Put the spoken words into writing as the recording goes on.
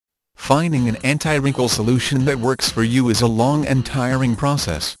Finding an anti-wrinkle solution that works for you is a long and tiring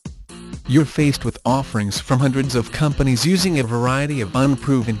process. You're faced with offerings from hundreds of companies using a variety of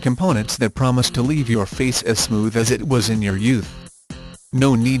unproven components that promise to leave your face as smooth as it was in your youth.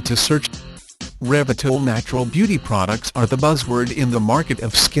 No need to search. Revitol natural beauty products are the buzzword in the market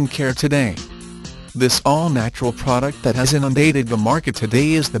of skincare today. This all-natural product that has inundated the market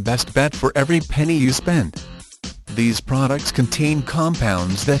today is the best bet for every penny you spend. These products contain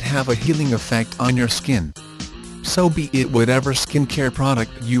compounds that have a healing effect on your skin. So be it whatever skincare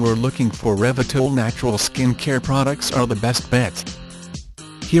product you are looking for, Revitol natural skincare products are the best bet.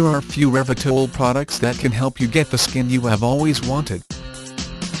 Here are a few Revitol products that can help you get the skin you have always wanted.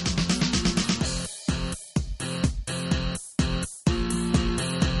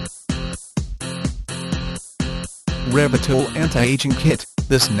 Revitol Anti-Aging Kit.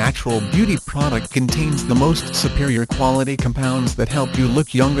 This natural beauty product contains the most superior quality compounds that help you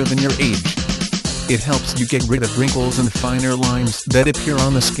look younger than your age. It helps you get rid of wrinkles and finer lines that appear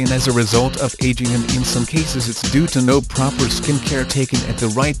on the skin as a result of aging, and in some cases it's due to no proper skincare taken at the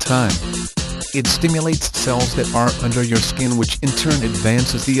right time. It stimulates cells that are under your skin, which in turn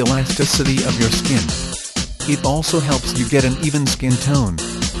advances the elasticity of your skin. It also helps you get an even skin tone.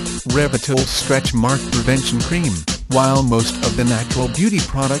 Revitol Stretch Mark Prevention Cream. While most of the natural beauty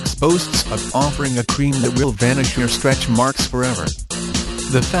products boasts of offering a cream that will vanish your stretch marks forever,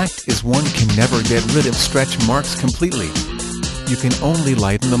 the fact is one can never get rid of stretch marks completely. You can only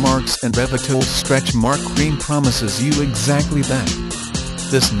lighten the marks, and Revitol Stretch Mark Cream promises you exactly that.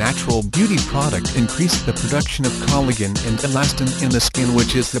 This natural beauty product increases the production of collagen and elastin in the skin,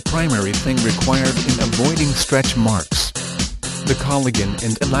 which is the primary thing required in avoiding stretch marks. The collagen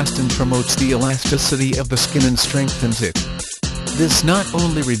and elastin promotes the elasticity of the skin and strengthens it. This not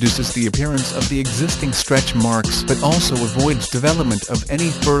only reduces the appearance of the existing stretch marks but also avoids development of any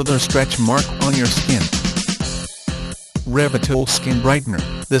further stretch mark on your skin. Revitol Skin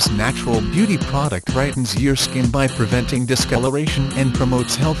Brightener. This natural beauty product brightens your skin by preventing discoloration and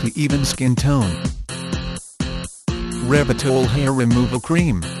promotes healthy, even skin tone. Revitol Hair Removal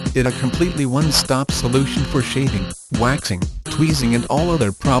Cream. It a completely one-stop solution for shaving, waxing, tweezing and all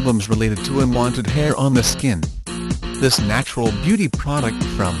other problems related to unwanted hair on the skin. This natural beauty product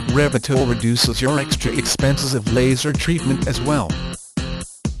from Revitol reduces your extra expenses of laser treatment as well.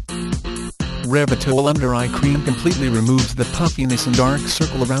 Revitol Under Eye Cream completely removes the puffiness and dark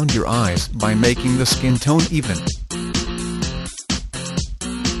circle around your eyes by making the skin tone even.